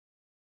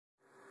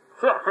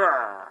Hey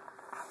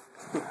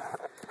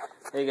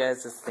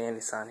guys, it's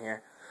TheAndySan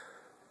here.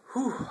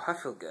 Whew, I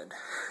feel good.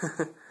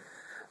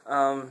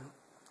 But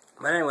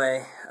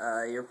anyway,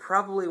 you're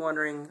probably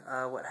wondering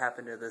what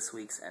happened to this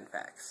week's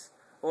NFACS.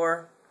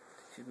 Or,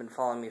 if you've been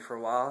following me for a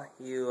while,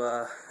 you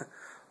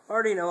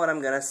already know what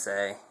I'm gonna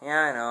say.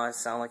 Yeah, I know, I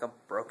sound like a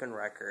broken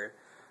record.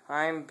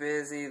 I'm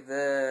busy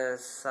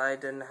this, I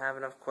didn't have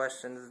enough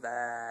questions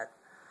that,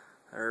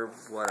 or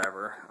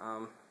whatever.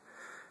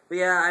 But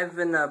yeah, I've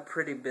been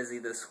pretty busy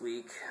this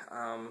week.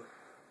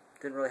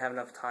 Didn't really have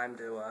enough time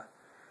to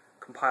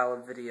compile a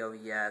video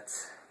yet.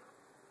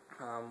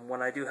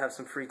 When I do have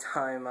some free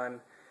time,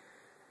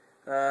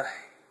 my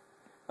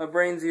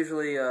brain's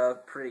usually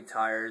pretty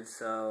tired,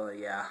 so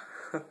yeah.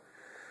 But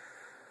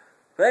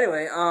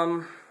anyway,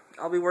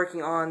 I'll be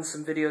working on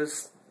some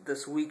videos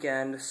this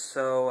weekend,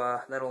 so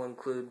that'll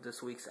include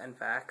this week's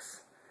NFACS.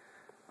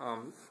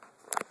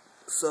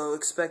 So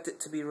expect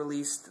it to be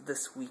released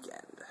this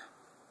weekend.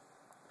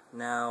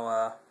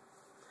 Now,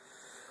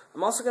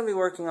 I'm also going to be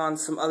working on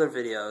some other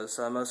videos,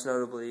 most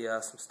notably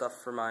some stuff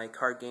for my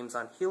Card Games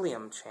on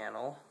Helium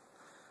channel,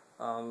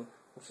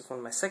 which is one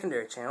of my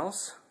secondary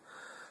channels.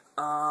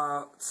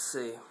 Let's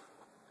see.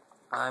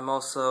 I'm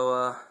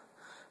also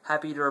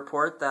happy to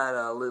report that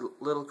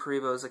Little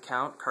Karibo's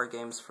account, Card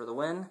Games for the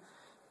Win,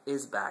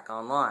 is back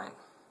online.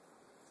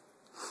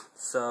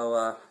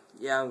 So,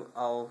 yeah,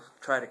 I'll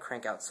try to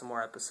crank out some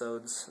more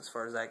episodes as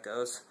far as that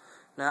goes.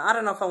 Now, I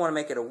don't know if I want to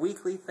make it a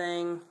weekly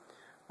thing,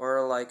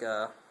 or like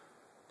 2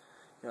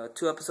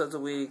 episodes a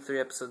week, 3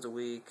 episodes a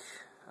week.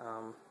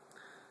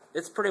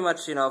 It's pretty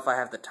much, if I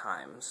have the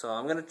time. So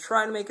I'm going to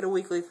try to make it a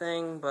weekly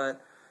thing,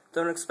 but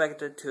don't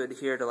expect it to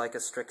adhere to like a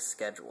strict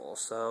schedule.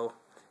 So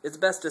it's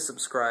best to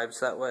subscribe,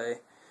 so that way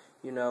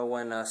you know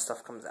when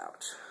stuff comes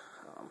out.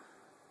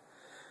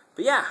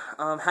 But yeah,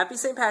 happy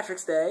St.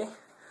 Patrick's Day.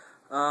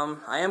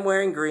 I am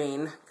wearing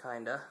green,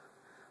 kinda.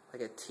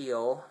 Like a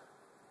teal,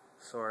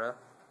 sorta.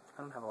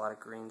 I don't have a lot of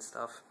green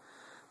stuff.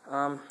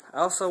 I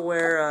also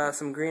wear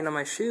some green on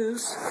my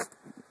shoes.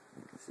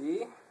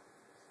 See?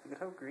 Look at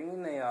how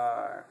green they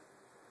are.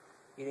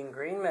 Eating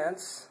green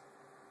mints.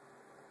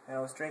 And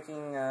I was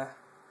drinking out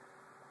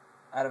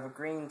of a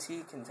green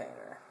tea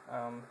container.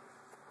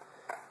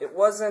 It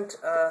wasn't,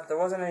 there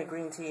wasn't any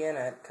green tea in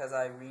it because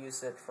I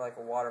reused it for like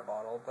a water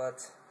bottle,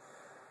 but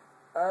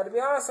to be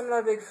honest, I'm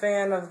not a big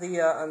fan of the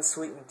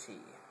unsweetened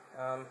tea.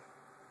 I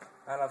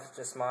don't know if it's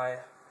just my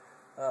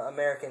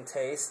American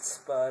tastes,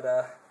 but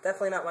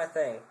definitely not my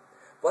thing.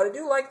 But I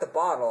do like the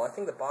bottle. I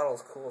think the bottle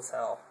is cool as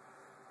hell.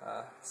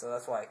 So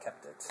that's why I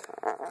kept it.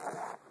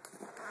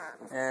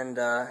 And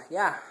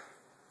yeah.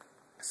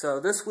 So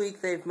this week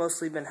they've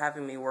mostly been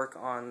having me work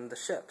on the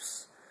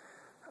ships.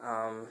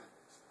 And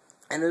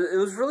it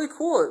was really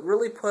cool. It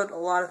really put a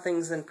lot of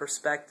things in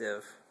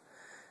perspective.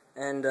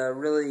 And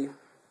really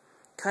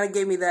kind of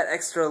gave me that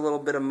extra little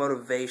bit of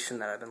motivation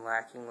that I've been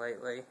lacking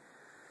lately.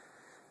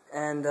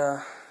 And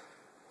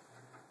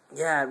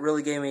yeah, it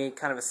really gave me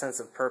kind of a sense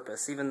of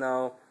purpose, even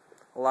though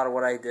a lot of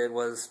what I did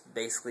was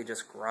basically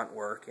just grunt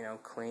work,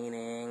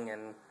 cleaning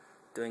and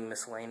doing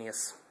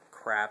miscellaneous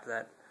crap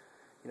that,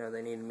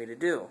 they needed me to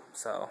do.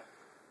 So,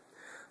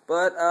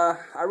 but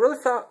I really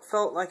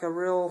felt like a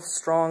real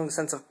strong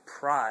sense of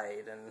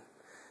pride, and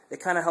it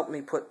kind of helped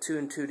me put 2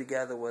 and 2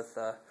 together with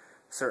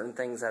certain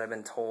things that I've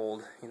been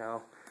told,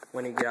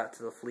 when you get out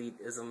to the fleet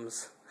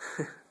isms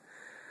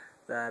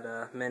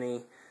that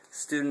many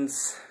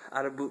students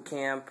out of boot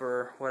camp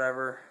or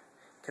whatever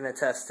can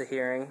attest to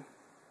hearing.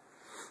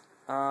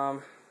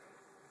 So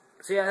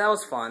yeah, that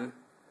was fun.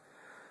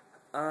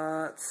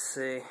 Let's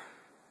see.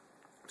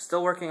 I'm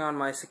still working on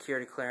my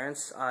security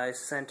clearance. I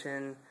sent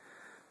in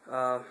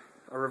a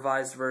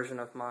revised version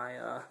of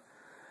my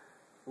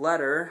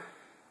letter,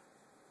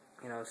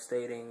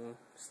 stating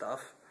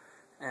stuff,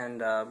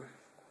 and gonna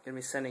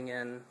be sending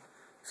in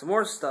some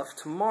more stuff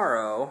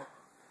tomorrow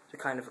to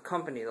kind of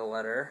accompany the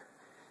letter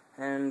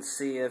and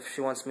see if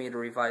she wants me to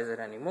revise it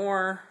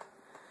anymore.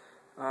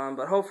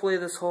 But hopefully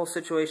this whole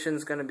situation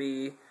is going to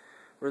be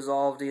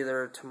resolved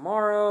either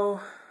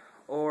tomorrow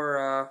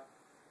or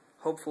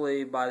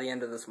hopefully by the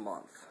end of this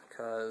month,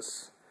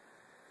 because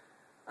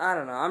I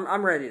don't know,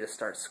 I'm ready to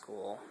start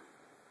school.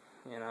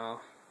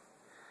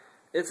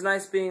 It's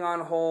nice being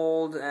on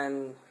hold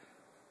and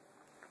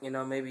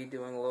maybe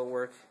doing a little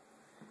work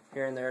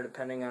here and there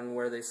depending on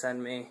where they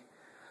send me,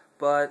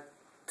 but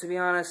to be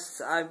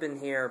honest, I've been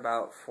here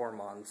about 4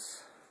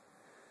 months,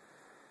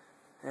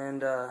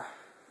 and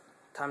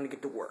time to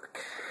get to work.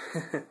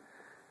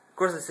 Of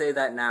course, I say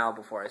that now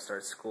before I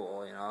start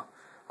school.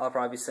 I'll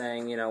probably be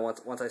saying,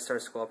 once I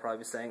start school, I'll probably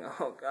be saying,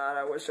 oh God,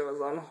 I wish I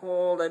was on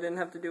hold. I didn't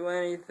have to do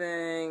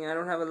anything. I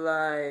don't have a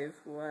life.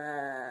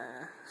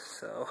 Wah.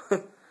 So,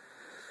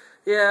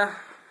 yeah,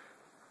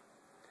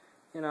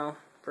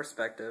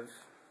 perspective,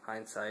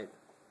 hindsight,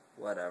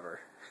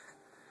 whatever.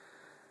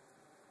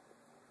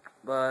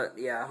 But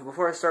yeah,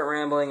 before I start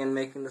rambling and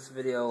making this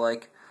video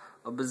like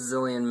a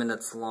bazillion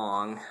minutes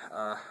long,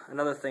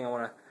 another thing I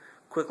want to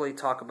quickly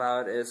talk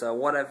about is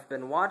what I've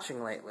been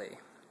watching lately.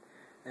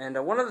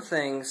 And one of the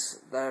things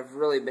that I've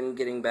really been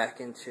getting back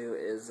into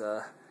is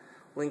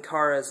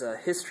Linkara's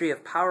History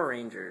of Power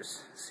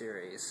Rangers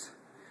series.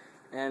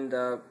 And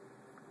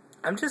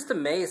I'm just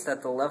amazed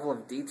at the level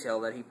of detail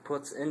that he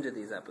puts into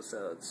these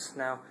episodes.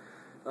 Now,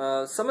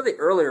 some of the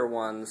earlier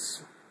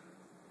ones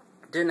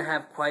didn't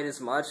have quite as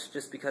much,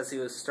 just because he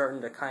was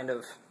starting to kind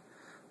of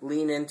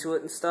lean into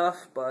it and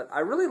stuff, but I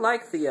really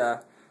like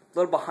the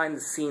little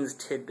behind-the-scenes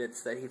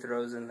tidbits that he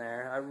throws in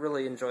there. I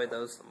really enjoy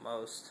those the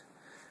most.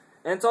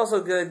 And it's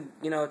also good,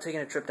 taking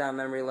a trip down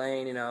memory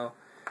lane,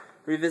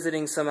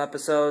 revisiting some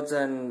episodes,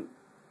 and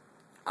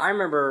I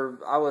remember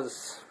I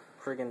was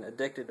friggin'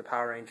 addicted to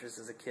Power Rangers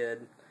as a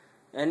kid,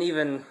 and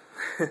even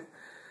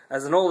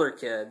as an older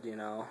kid,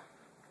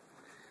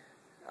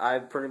 I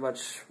pretty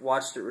much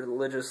watched it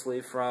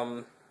religiously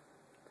from,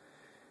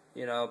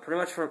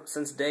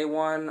 since day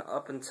one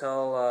up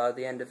until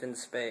the end of In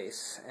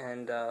Space.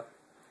 And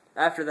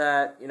after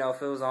that,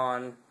 if it was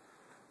on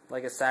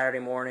like a Saturday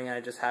morning and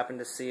I just happened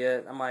to see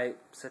it, I might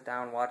sit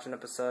down and watch an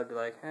episode, be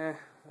like,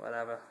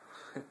 whatever.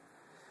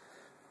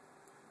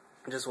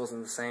 It just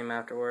wasn't the same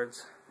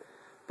afterwards.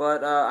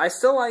 But I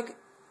still like,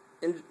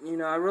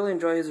 I really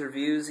enjoy his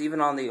reviews, even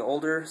on the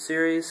older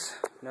series,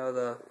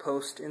 the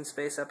post-In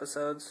Space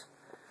episodes.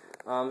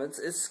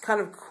 It's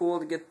kind of cool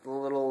to get the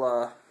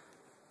little,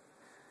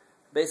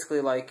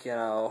 basically like,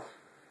 a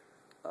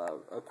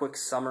quick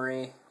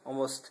summary,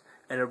 almost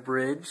an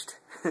abridged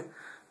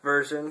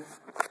version.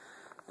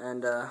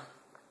 And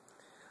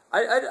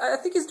I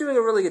think he's doing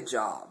a really good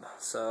job,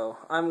 so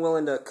I'm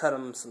willing to cut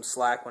him some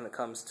slack when it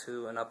comes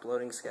to an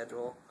uploading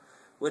schedule,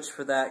 which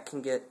for that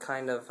can get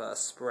kind of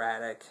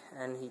sporadic,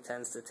 and he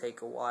tends to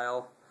take a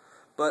while.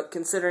 But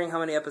considering how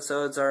many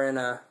episodes are in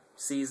a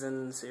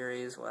season,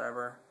 series,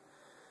 whatever,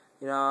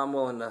 I'm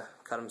willing to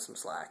cut him some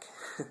slack.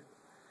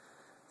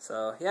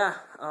 So, yeah,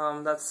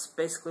 that's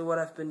basically what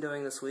I've been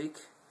doing this week.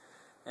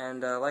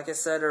 And like I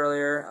said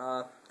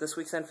earlier, this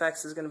week's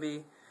NFX is going to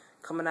be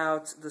coming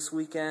out this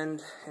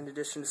weekend, in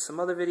addition to some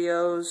other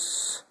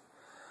videos.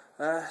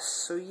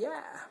 So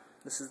yeah,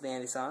 this is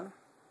TheAndySan,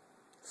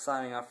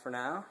 signing off for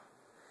now.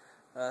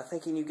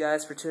 Thanking you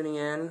guys for tuning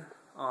in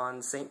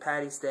on St.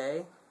 Patty's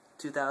Day,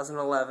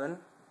 2011.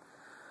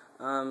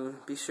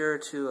 Be sure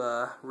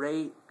to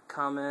rate,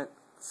 comment,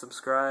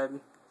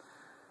 subscribe,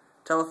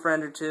 tell a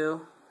friend or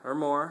two, or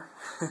more.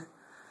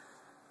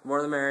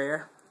 More the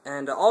merrier.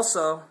 And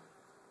also,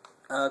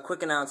 a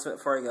quick announcement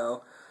before I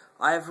go.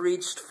 I have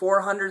reached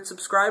 400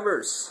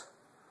 subscribers.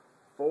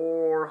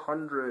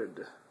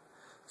 400.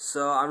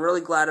 So I'm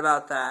really glad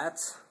about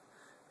that.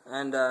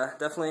 And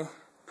definitely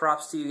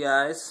props to you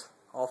guys,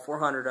 all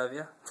 400 of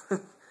you,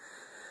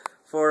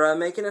 for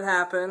making it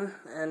happen.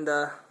 And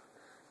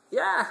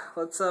yeah,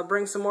 let's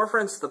bring some more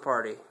friends to the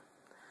party.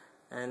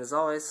 And as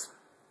always,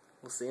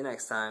 we'll see you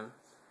next time.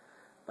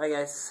 Bye,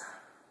 guys.